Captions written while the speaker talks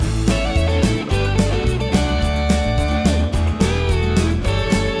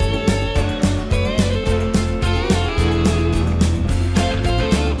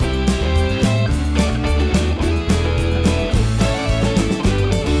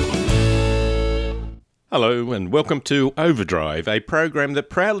Hello and welcome to Overdrive, a program that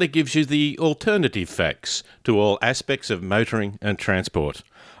proudly gives you the alternative facts to all aspects of motoring and transport.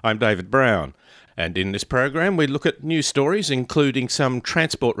 I'm David Brown, and in this program we look at news stories including some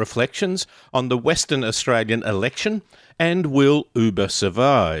transport reflections on the Western Australian election and will Uber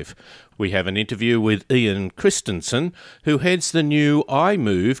survive. We have an interview with Ian Christensen, who heads the new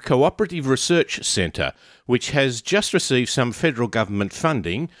iMove Cooperative Research Centre, which has just received some federal government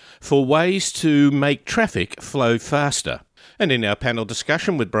funding for ways to make traffic flow faster. And in our panel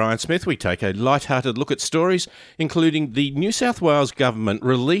discussion with Brian Smith, we take a light-hearted look at stories, including the New South Wales government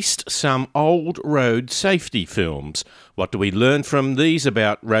released some old road safety films. What do we learn from these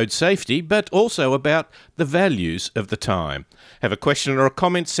about road safety, but also about the values of the time? Have a question or a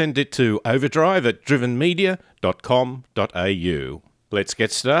comment, send it to overdrive@drivenmedia.com.au. Let's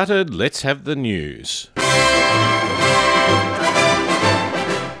get started. Let's have the news.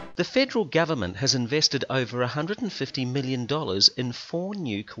 The federal government has invested over $150 million in 4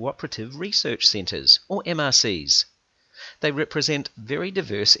 new cooperative research centres, or MRCs. They represent very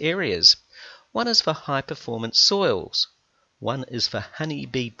diverse areas. One is for high-performance soils, one is for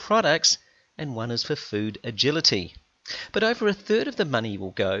honeybee products, and one is for food agility. But over a third of the money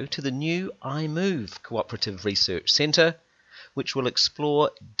will go to the new iMove Cooperative Research Centre, which will explore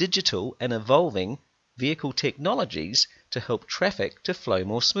digital and evolving vehicle technologies to help traffic to flow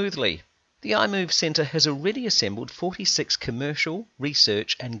more smoothly. The iMove Centre has already assembled 46 commercial,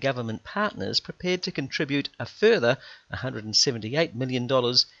 research and government partners prepared to contribute a further $178 million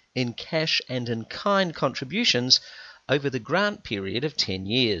in cash and in-kind contributions over the grant period of 10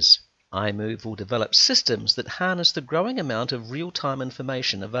 years. iMove will develop systems that harness the growing amount of real-time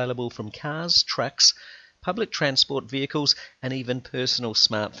information available from cars, trucks, public transport vehicles and even personal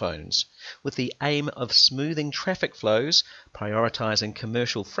smartphones, with the aim of smoothing traffic flows, prioritising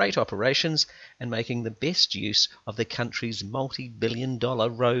commercial freight operations and making the best use of the country's multi-billion-dollar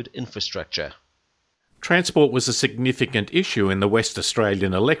road infrastructure. Transport was a significant issue in the West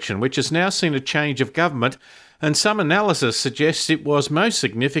Australian election, which has now seen a change of government, and some analysis suggests it was most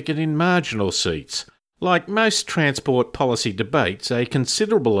significant in marginal seats. Like most transport policy debates, a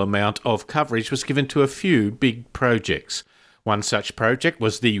considerable amount of coverage was given to a few big projects. One such project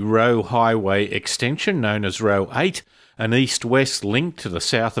was the Roe Highway extension, known as Roe 8, an east-west link to the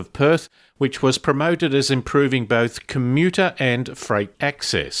south of Perth, which was promoted as improving both commuter and freight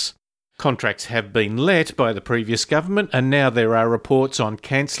access. Contracts have been let by the previous government, and now there are reports on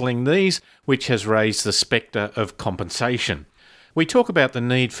cancelling these, which has raised the spectre of compensation. We talk about the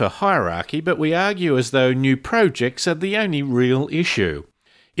need for hierarchy, but we argue as though new projects are the only real issue.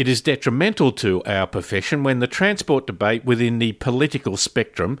 It is detrimental to our profession when the transport debate within the political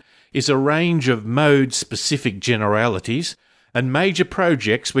spectrum is a range of mode-specific generalities and major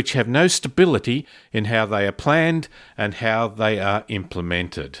projects which have no stability in how they are planned and how they are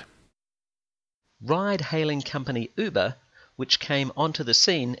implemented. Ride-hailing company Uber, which came onto the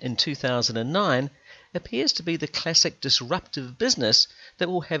scene in 2009, appears to be the classic disruptive business that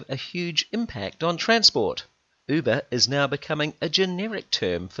will have a huge impact on transport. Uber is now becoming a generic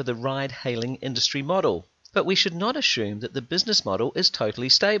term for the ride-hailing industry model, but we should not assume that the business model is totally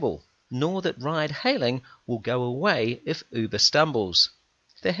stable, nor that ride-hailing will go away if Uber stumbles.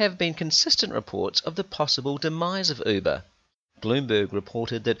 There have been consistent reports of the possible demise of Uber. Bloomberg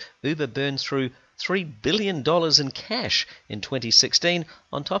reported that Uber burned through $3 billion in cash in 2016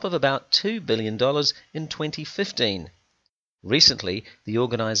 on top of about $2 billion in 2015. Recently, the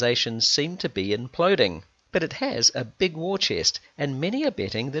organisation seemed to be imploding, but it has a big war chest and many are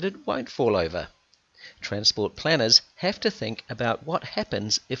betting that it won't fall over. Transport planners have to think about what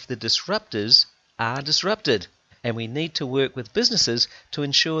happens if the disruptors are disrupted, and we need to work with businesses to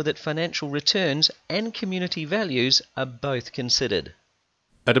ensure that financial returns and community values are both considered.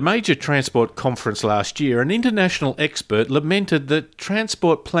 At a major transport conference last year, an international expert lamented that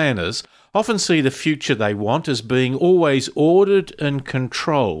transport planners often see the future they want as being always ordered and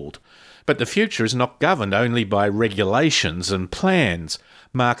controlled. But the future is not governed only by regulations and plans.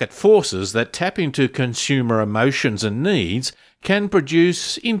 Market forces that tap into consumer emotions and needs can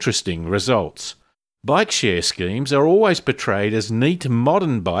produce interesting results. Bike share schemes are always portrayed as neat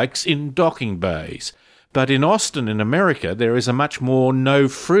modern bikes in docking bays. But in Austin, in America, there is a much more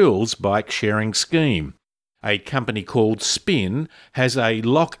no-frills bike-sharing scheme. A company called Spin has a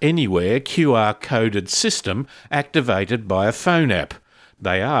lock-anywhere QR-coded system activated by a phone app.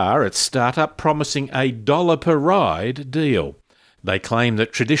 They are, at startup, promising a $1 per-ride deal. They claim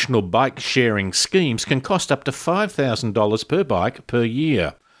that traditional bike-sharing schemes can cost up to $5,000 per bike per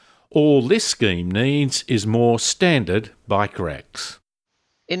year. All this scheme needs is more standard bike racks.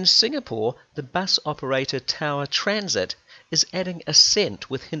 In Singapore, the bus operator Tower Transit is adding a scent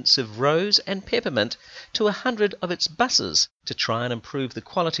with hints of rose and peppermint to 100 of its buses to try and improve the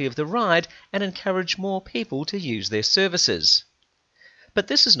quality of the ride and encourage more people to use their services. But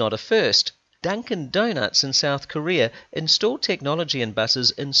this is not a first. Dunkin' Donuts in South Korea installed technology in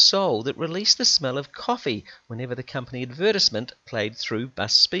buses in Seoul that released the smell of coffee whenever the company advertisement played through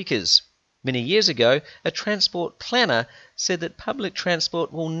bus speakers. Many years ago, a transport planner said that public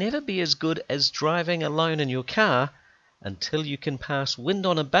transport will never be as good as driving alone in your car until you can pass wind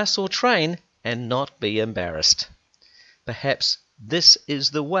on a bus or train and not be embarrassed. Perhaps this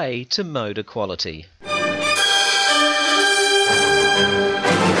is the way to mode equality.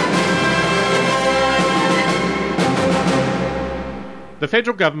 The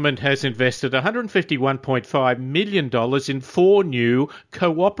federal government has invested $151.5 million in 4 new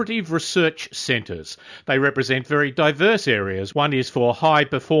cooperative research centres. They represent very diverse areas. One is for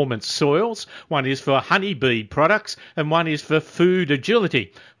high-performance soils, one is for honeybee products, and one is for food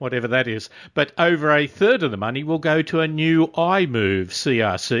agility, whatever that is. But over a third of the money will go to a new iMove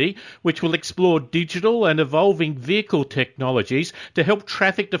CRC, which will explore digital and evolving vehicle technologies to help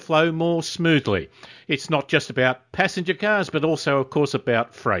traffic to flow more smoothly. It's not just about passenger cars, but also, of course,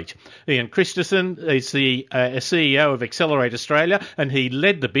 about freight. Ian Christensen is the CEO of Accelerate Australia, and he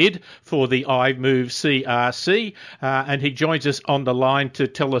led the bid for the iMove CRC, and he joins us on the line to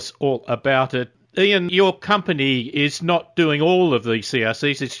tell us all about it. Ian, your company is not doing all of the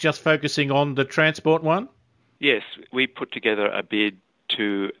CRCs, it's just focusing on the transport one? Yes, we put together a bid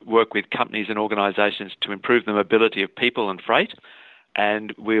to work with companies and organisations to improve the mobility of people and freight,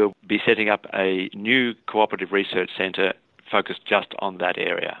 and we'll be setting up a new cooperative research centre focused just on that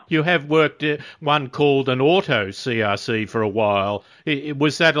area. You have worked one called an auto CRC for a while.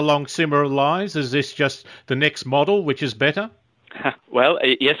 Was that along similar lines? Is this just the next model, which is better? Well,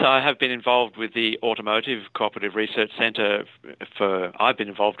 yes, I have been involved with the Automotive Cooperative Research Centre I've been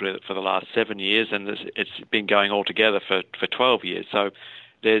involved with it for the last 7 years, and it's been going all together for 12 years. So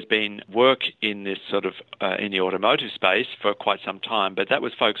there's been work in this sort of in the automotive space for quite some time, but that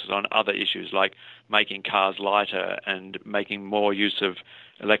was focused on other issues like making cars lighter and making more use of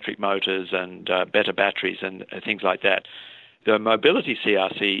electric motors and better batteries and things like that. The Mobility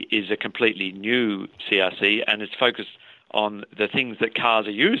CRC is a completely new CRC, and it's focused on the things that cars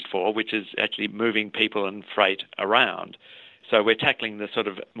are used for, which is actually moving people and freight around. So we're tackling the sort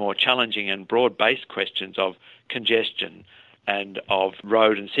of more challenging and broad-based questions of congestion and of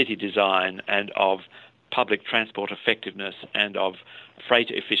road and city design and of public transport effectiveness and of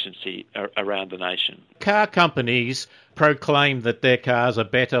freight efficiency around the nation. Car companies proclaim that their cars are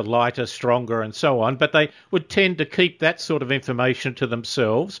better, lighter, stronger and so on, but they would tend to keep that sort of information to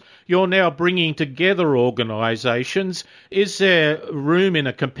themselves. You're now bringing together organisations. Is there room in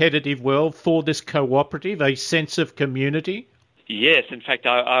a competitive world for this cooperative, a sense of community? Yes, in fact,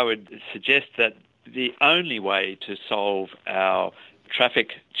 I would suggest that the only way to solve our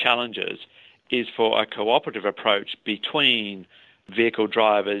traffic challenges is for a cooperative approach between vehicle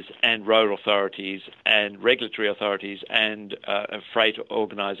drivers and road authorities and regulatory authorities and freight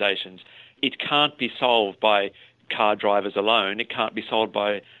organisations. It can't be solved by car drivers alone. It can't be solved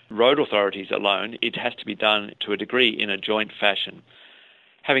by road authorities alone. It has to be done to a degree in a joint fashion.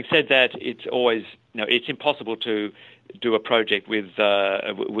 Having said that, it's always, it's impossible to do a project with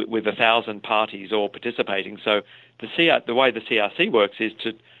 1,000 parties all participating. So the way the CRC works is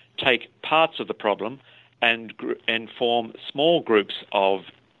to take parts of the problem and form small groups of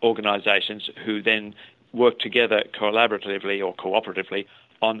organisations who then work together collaboratively or cooperatively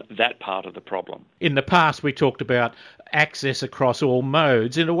on that part of the problem. In the past, we talked about access across all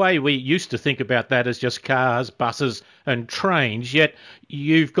modes. In a way, we used to think about that as just cars, buses and trains, yet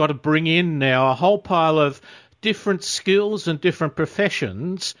you've got to bring in now a whole pile of different skills and different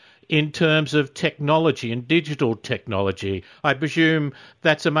professions in terms of technology and digital technology. I presume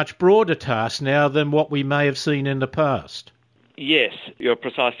that's a much broader task now than what we may have seen in the past. Yes, you're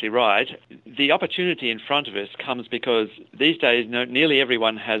precisely right. The opportunity in front of us comes because these days nearly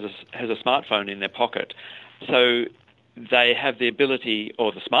everyone has a smartphone in their pocket. So they have the ability,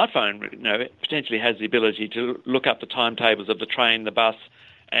 or the smartphone potentially has the ability to look up the timetables of the train, the bus,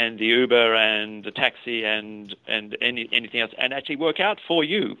 and the Uber and the taxi and anything else, and actually work out for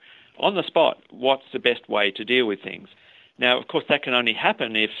you on the spot what's the best way to deal with things. Now, of course, that can only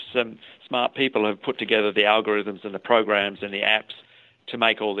happen if some smart people have put together the algorithms and the programs and the apps to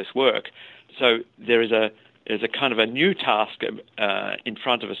make all this work. So there is a kind of a new task in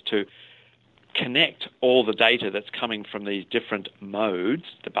front of us to connect all the data that's coming from these different modes,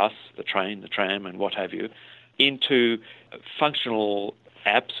 the bus, the train, the tram, and what have you, into functional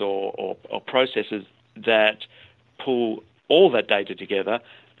apps or processes that pull all that data together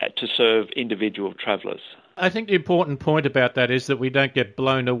to serve individual travellers. I think the important point about that is that we don't get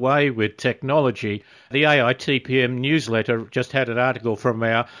blown away with technology. The AITPM newsletter just had an article from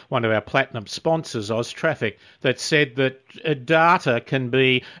one of our platinum sponsors, Austraffic, that said that data can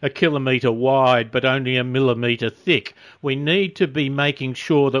be a kilometre wide but only a millimetre thick. We need to be making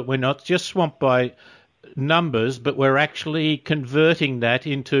sure that we're not just swamped by numbers, but we're actually converting that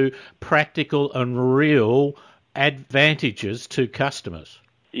into practical and real advantages to customers.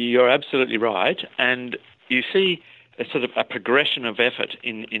 You're absolutely right, and you see a sort of a progression of effort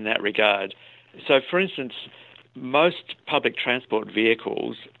in that regard. So, for instance, most public transport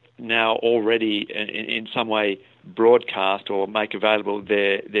vehicles now already in some way broadcast or make available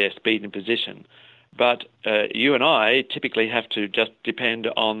their speed and position. But you and I typically have to just depend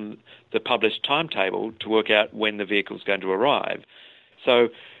on the published timetable to work out when the vehicle is going to arrive. So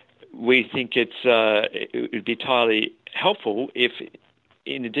we think it would be entirely helpful if,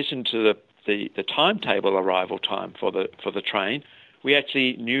 in addition to the timetable arrival time for the train, we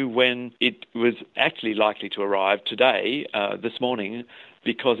actually knew when it was actually likely to arrive today, this morning,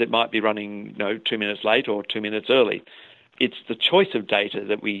 because it might be running 2 minutes late or 2 minutes early. It's the choice of data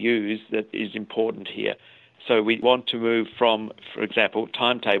that we use that is important here. So we want to move from, for example,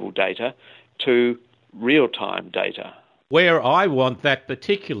 timetable data to real-time data. Where I want that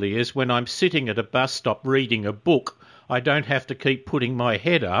particularly is when I'm sitting at a bus stop reading a book. I don't have to keep putting my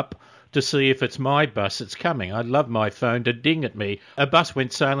head up to see if it's my bus that's coming. I'd love my phone to ding at me. A bus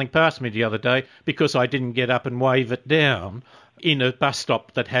went sailing past me the other day because I didn't get up and wave it down in a bus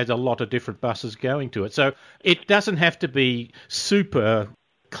stop that had a lot of different buses going to it. So it doesn't have to be super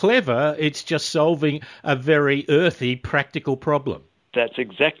clever. It's just solving a very earthy, practical problem. That's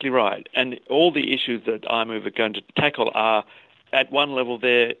exactly right. And all the issues that iMove are going to tackle are, at one level,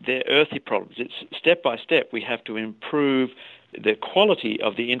 they're earthy problems. It's step by step. We have to improve the quality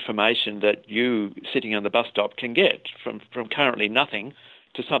of the information that you, sitting on the bus stop, can get from currently nothing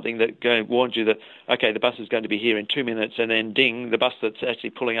to something that warns you that, okay, the bus is going to be here in 2 minutes, and then ding, the bus that's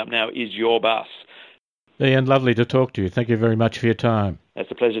actually pulling up now is your bus. Ian, lovely to talk to you. Thank you very much for your time.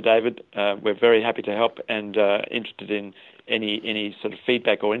 It's a pleasure, David. We're very happy to help and interested in any sort of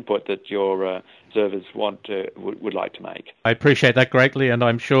feedback or input that your observers would like to make. I appreciate that greatly, and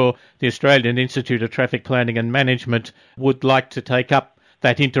I'm sure the Australian Institute of Traffic Planning and Management would like to take up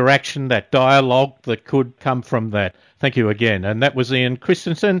that interaction, that dialogue that could come from that. Thank you again. And that was Ian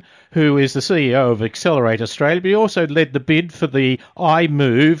Christensen, who is the CEO of Accelerate Australia, but he also led the bid for the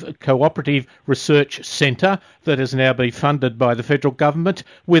iMove Cooperative Research Centre that has now been funded by the federal government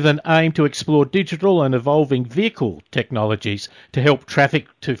with an aim to explore digital and evolving vehicle technologies to help traffic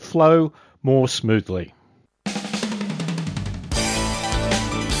to flow more smoothly.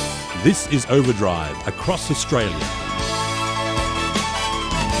 This is Overdrive across Australia.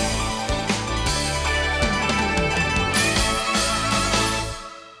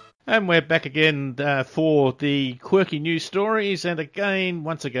 And we're back again for the quirky news stories. And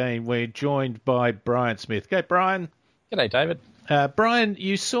once again, we're joined by Brian Smith. Okay, Brian. G'day, David. Brian,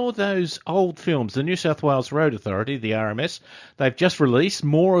 you saw those old films. The New South Wales Road Authority, the RMS, they've just released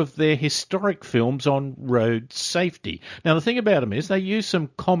more of their historic films on road safety. Now, the thing about them is they use some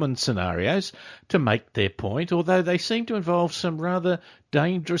common scenarios to make their point, although they seem to involve some rather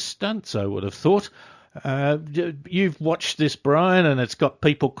dangerous stunts, I would have thought. You've watched this, Brian, and it's got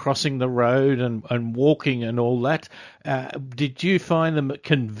people crossing the road and walking and all that. Did you find them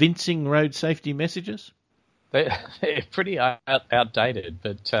convincing road safety messages? They're pretty outdated,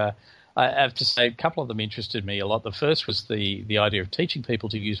 but I have to say a couple of them interested me a lot. The first was the idea of teaching people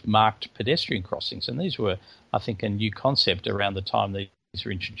to use marked pedestrian crossings, and these were, I think, a new concept around the time these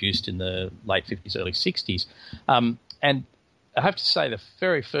were introduced in the late 50s, early 60s. And I have to say the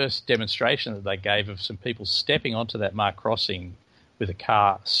very first demonstration that they gave of some people stepping onto that marked crossing with a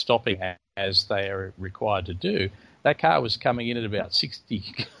car stopping as they are required to do, that car was coming in at about 60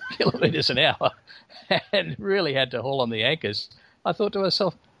 kilometres an hour and really had to haul on the anchors. I thought to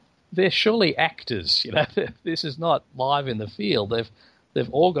myself, they're surely actors. This is not live in the field.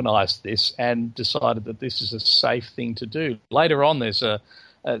 They've organised this and decided that this is a safe thing to do. Later on, there's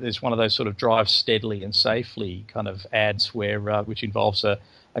one of those sort of drive steadily and safely kind of ads which involves a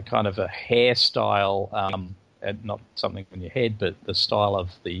kind of a hairstyle, not something on your head, but the style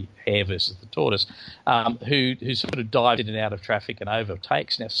of the hare versus the tortoise, who sort of dives in and out of traffic and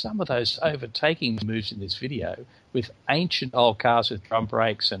overtakes. Now, some of those overtaking moves in this video with ancient old cars with drum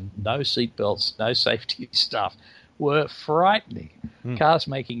brakes and no seatbelts, no safety stuff, were frightening. Cars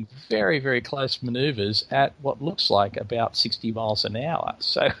making very, very close manoeuvres at what looks like about 60 miles an hour.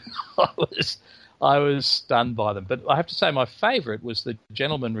 So I was stunned by them. But I have to say my favourite was the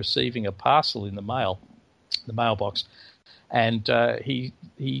gentleman receiving a parcel in the mailbox. And he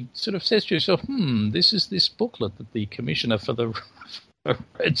sort of says to himself, this is this booklet that the Commissioner for the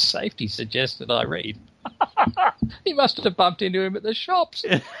Road Safety suggested I read. He must have bumped into him at the shops.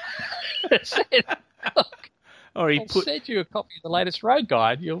 Said, look, I'll send you a copy of the latest road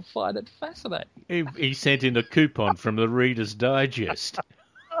guide. You'll find it fascinating. He sent in a coupon from the Reader's Digest.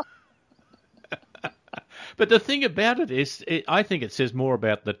 But the thing about it is, I think it says more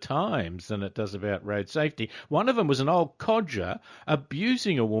about the times than it does about road safety. One of them was an old codger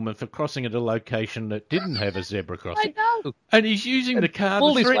abusing a woman for crossing at a location that didn't have a zebra crossing. I know. And he's using the car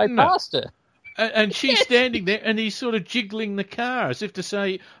to threaten her. Past her. And she's standing there, and he's sort of jiggling the car as if to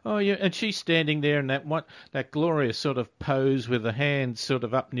say, "Oh yeah." And she's standing there in that glorious sort of pose with the hands sort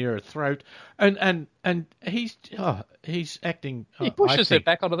of up near her throat, and he's acting. He pushes her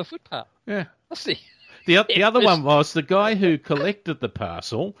back onto the footpath. Yeah. I see. The other one was the guy who collected the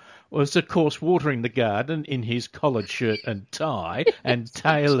parcel was, of course, watering the garden in his collared shirt and tie and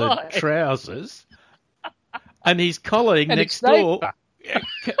tailored trousers, and he's collaring next door.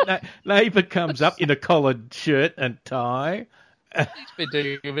 Neighbour comes up in a collared shirt and tie. He's been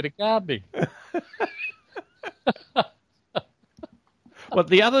doing a bit of gardening. Well,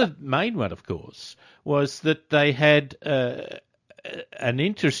 the other main one, of course, was that they had an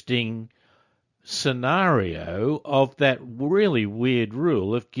interesting scenario of that really weird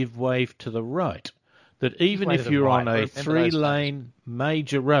rule of give way to the right. That even if you're on a 3-lane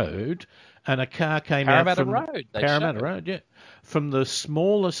major road and a car came out from Parramatta Road, yeah, from the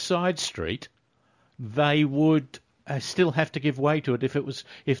smallest side street, they would still have to give way to it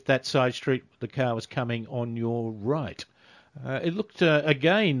if that side street the car was coming on your right. It looked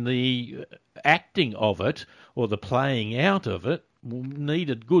again the acting of it or the playing out of it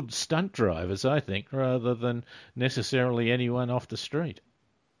needed good stunt drivers, I think, rather than necessarily anyone off the street.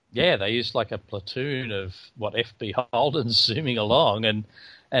 Yeah, they used like a platoon of F.B. Holden's zooming along, and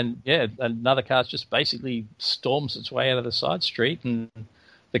another car just basically storms its way out of the side street, and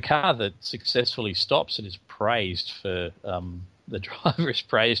the car that successfully stops and is praised for the driver is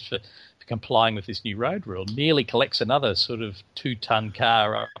praised for complying with this new road rule, nearly collects another sort of 2-ton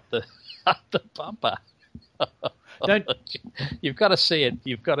car up the bumper. You've got to see it.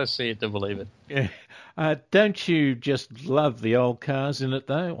 You've got to see it to believe it. Yeah. Don't you just love the old cars in it,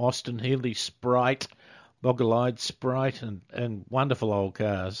 though? Austin Healey Sprite, Boggle-eyed Sprite, and wonderful old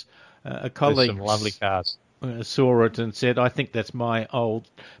cars. A colleague some lovely cars. Saw it and said, I think that's my old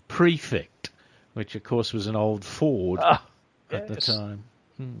Prefect, which, of course, was an old Ford at the time.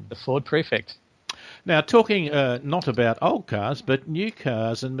 The Ford Prefect. Now, talking not about old cars, but new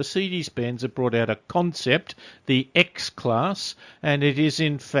cars, and Mercedes-Benz have brought out a concept, the X-Class, and it is,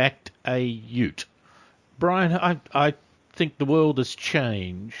 in fact, a ute. Brian, I think the world has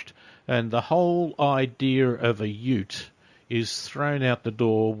changed, and the whole idea of a ute is thrown out the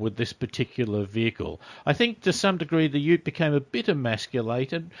door with this particular vehicle. I think to some degree the ute became a bit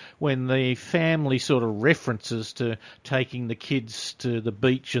emasculated when the family sort of references to taking the kids to the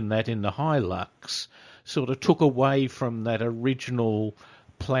beach and that in the Hilux sort of took away from that original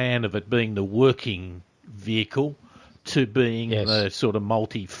plan of it being the working vehicle to being the sort of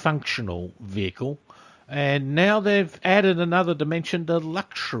multifunctional vehicle. And now they've added another dimension, the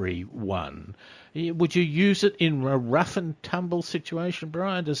luxury one. Would you use it in a rough and tumble situation,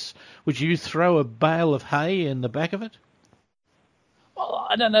 Brian? Would you throw a bale of hay in the back of it? Well,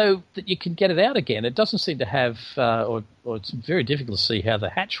 I don't know that you can get it out again. It doesn't seem to have, or it's very difficult to see how the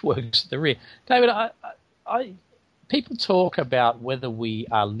hatch works at the rear. David, people talk about whether we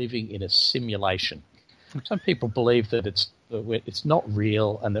are living in a simulation. Some people believe that it's not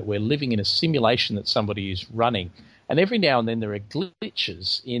real and that we're living in a simulation that somebody is running. And every now and then there are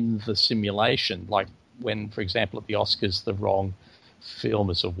glitches in the simulation, like when, for example, at the Oscars, the wrong film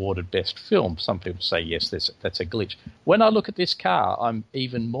is awarded Best Film. Some people say, yes, that's a glitch. When I look at this car, I'm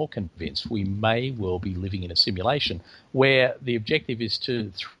even more convinced we may well be living in a simulation where the objective is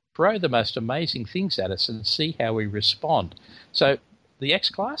to throw the most amazing things at us and see how we respond. So the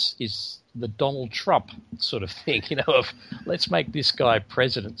X-Class is the Donald Trump sort of thing, of let's make this guy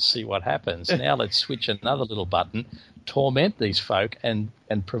president, see what happens. Now let's switch another little button, torment these folk, and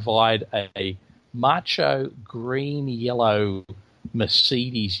provide a macho green-yellow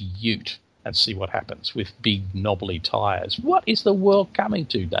Mercedes ute and see what happens with big knobbly tyres. What is the world coming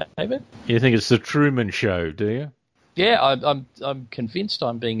to, David? You think it's the Truman Show, do you? Yeah, I'm convinced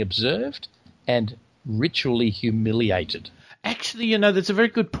I'm being observed, and ritually humiliated. Actually, there's a very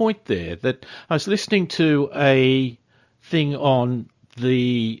good point there. That I was listening to a thing on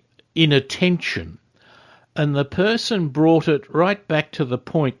the inattention, and the person brought it right back to the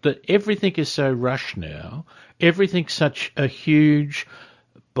point that everything is so rushed now, everything's such a huge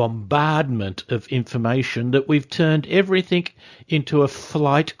bombardment of information that we've turned everything into a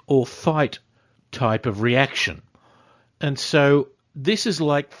flight or fight type of reaction. And so this is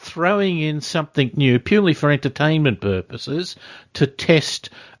like throwing in something new purely for entertainment purposes to test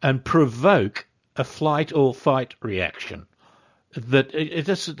and provoke a flight or fight reaction.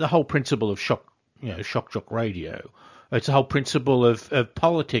 That's the whole principle of shock radio. It's the whole principle of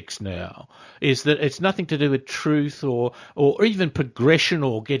politics now, is that it's nothing to do with truth or even progression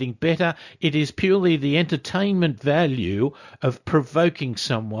or getting better. It is purely the entertainment value of provoking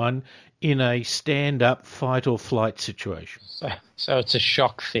someone in a stand-up fight or flight situation. So it's a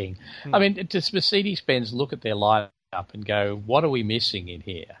shock thing. I mean, does Mercedes-Benz look at their lineup and go, what are we missing in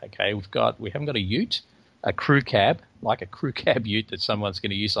here? Okay, we haven't got a ute, a crew cab, like a crew cab ute that someone's going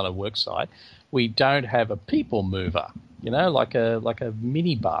to use on a work site. We don't have a people mover, like a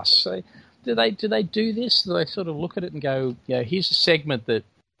minibus. So do they do this? Do they sort of look at it and go, here's a segment that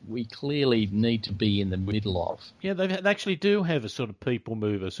we clearly need to be in the middle of? Yeah, they actually do have a sort of people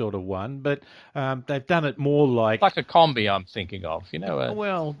mover sort of one, but they've done it more like a combi. I'm thinking of,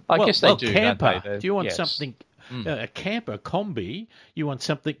 I guess they do. Camper. Don't they? Do you want something? A camper combi? You want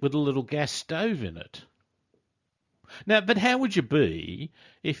something with a little gas stove in it. Now, but how would you be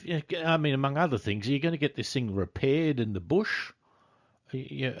if, among other things, are you going to get this thing repaired in the bush?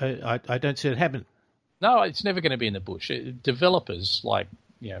 I don't see it happen. No, it's never going to be in the bush. Developers,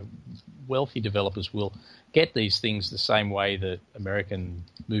 wealthy developers will get these things the same way that American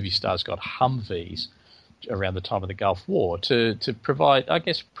movie stars got Humvees around the time of the Gulf War to provide,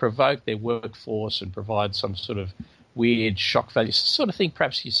 provoke their workforce and provide some sort of weird shock value. It's the sort of thing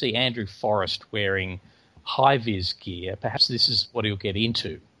perhaps you see Andrew Forrest wearing high-vis gear. Perhaps this is what he'll get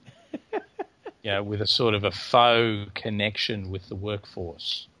into, with a sort of a faux connection with the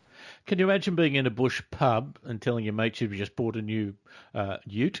workforce. Can you imagine being in a bush pub and telling your mates you've just bought a new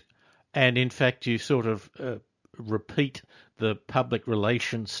ute, and in fact you sort of repeat the public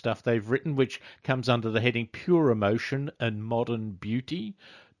relations stuff they've written, which comes under the heading pure emotion and modern beauty,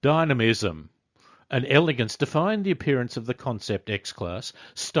 dynamism, and elegance define the appearance of the Concept X-Class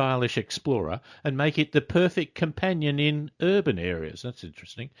stylish explorer and make it the perfect companion in urban areas. That's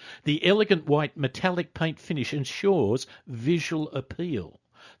interesting. The elegant white metallic paint finish ensures visual appeal.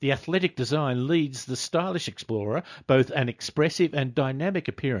 The athletic design leads the stylish explorer both an expressive and dynamic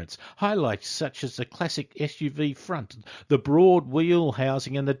appearance. Highlights such as the classic SUV front, the broad wheel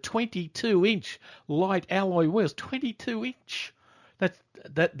housing, and the 22-inch light alloy wheels. 22-inch.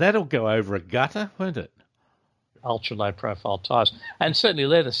 That'll go over a gutter, won't it? Ultra low profile tyres. And certainly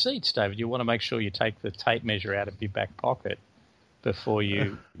leather seats, David. You want to make sure you take the tape measure out of your back pocket before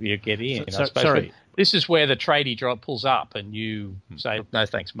you get in. Sorry. This is where the tradie pulls up and you say, no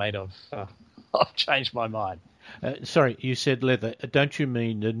thanks, mate, I've changed my mind. Sorry, you said leather. Don't you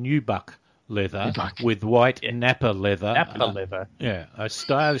mean the Nubuck leather with white Napa leather? Napa leather. Yeah,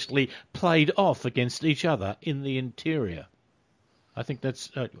 stylishly played off against each other in the interior. I think that's.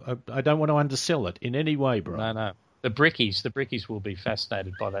 I don't want to undersell it in any way, Brian. No. The brickies will be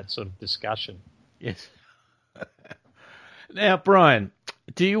fascinated by that sort of discussion. Yes. Now, Brian,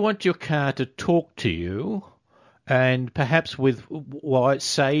 do you want your car to talk to you, and perhaps with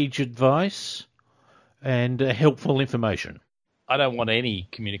sage advice and helpful information? I don't want any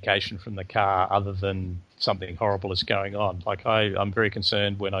communication from the car other than something horrible is going on. Like I'm very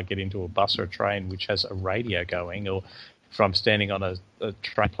concerned when I get into a bus or a train which has a radio going, or if I'm standing on a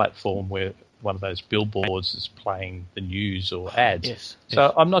train platform where one of those billboards is playing the news or ads. Yes.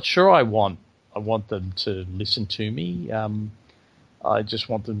 So I'm not sure I want them to listen to me. I just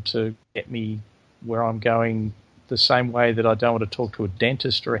want them to get me where I'm going the same way that I don't want to talk to a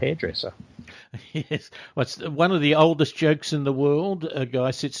dentist or a hairdresser. Yes. What's one of the oldest jokes in the world? A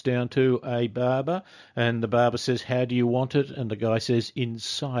guy sits down to a barber and the barber says, "How do you want it?" And the guy says, "In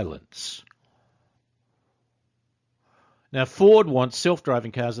silence." Now, Ford wants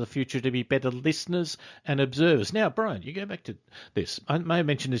self-driving cars of the future to be better listeners and observers. Now, Brian, you go back to this. I may have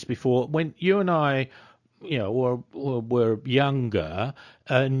mentioned this before. When you and I, or were younger,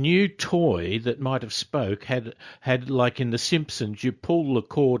 a new toy that might have spoke had like in The Simpsons, you pull the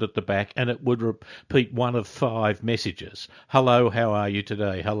cord at the back and it would repeat one of 5 messages. Hello, how are you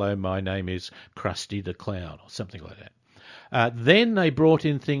today? Hello, my name is Krusty the Clown, or something like that. Then they brought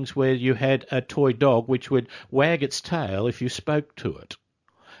in things where you had a toy dog which would wag its tail if you spoke to it.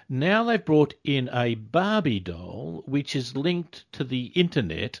 Now they've brought in a Barbie doll which is linked to the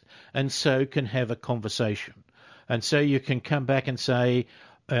internet and so can have a conversation. And so you can come back and say,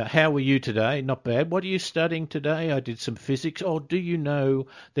 how were you today? Not bad. What are you studying today? I did some physics. Oh, do you know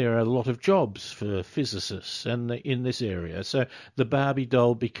there are a lot of jobs for physicists in this area? So the Barbie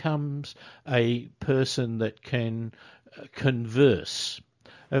doll becomes a person that can converse.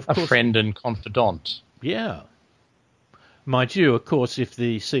 Of course, friend and confidant. Yeah. Mind you, of course, if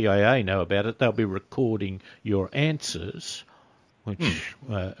the CIA know about it, they'll be recording your answers, which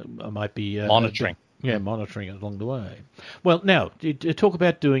might be... monitoring. Monitoring it along the way. Well, now, talk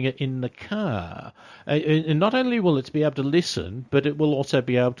about doing it in the car. And not only will it be able to listen, but it will also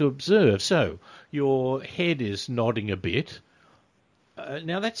be able to observe. So your head is nodding a bit.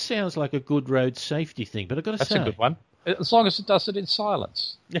 Now, that sounds like a good road safety thing, but I've got to say... That's a good one. As long as it does it in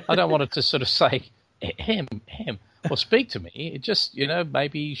silence. I don't want it to sort of say, hem, or speak to me. It just,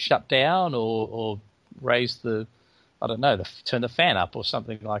 maybe shut down or raise the... I don't know, turn the fan up or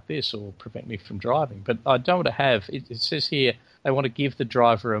something like this, or prevent me from driving. But I don't want to have, it says here, they want to give the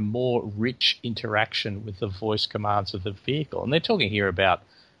driver a more rich interaction with the voice commands of the vehicle. And they're talking here about,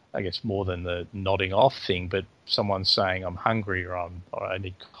 I guess, more than the nodding off thing, but someone saying, I'm hungry or I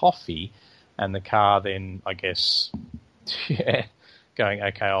need coffee, and the car then, I guess, going,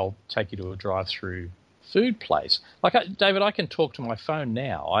 okay, I'll take you to a drive-through food place. Like, David, I can talk to my phone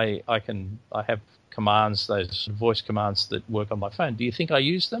now. I have commands, those voice commands that work on my phone. Do you think I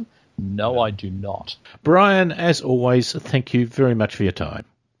use them? No, I do not. Brian, as always, thank you very much for your time.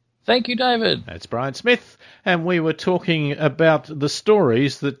 Thank you, David. That's Brian Smith, and we were talking about the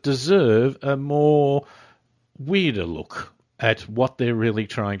stories that deserve a more weirder look at what they're really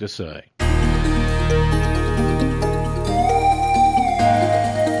trying to say.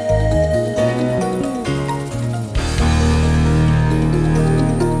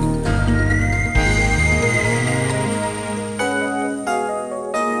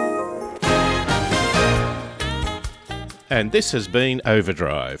 And this has been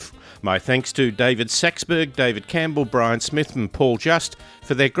Overdrive. My thanks to David Saxberg, David Campbell, Brian Smith and Paul Just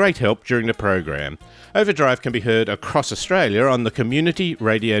for their great help during the program. Overdrive can be heard across Australia on the Community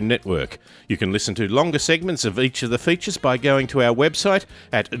Radio Network. You can listen to longer segments of each of the features by going to our website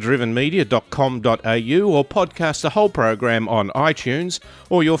at drivenmedia.com.au or podcast the whole program on iTunes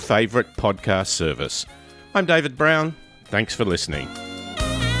or your favourite podcast service. I'm David Brown. Thanks for listening.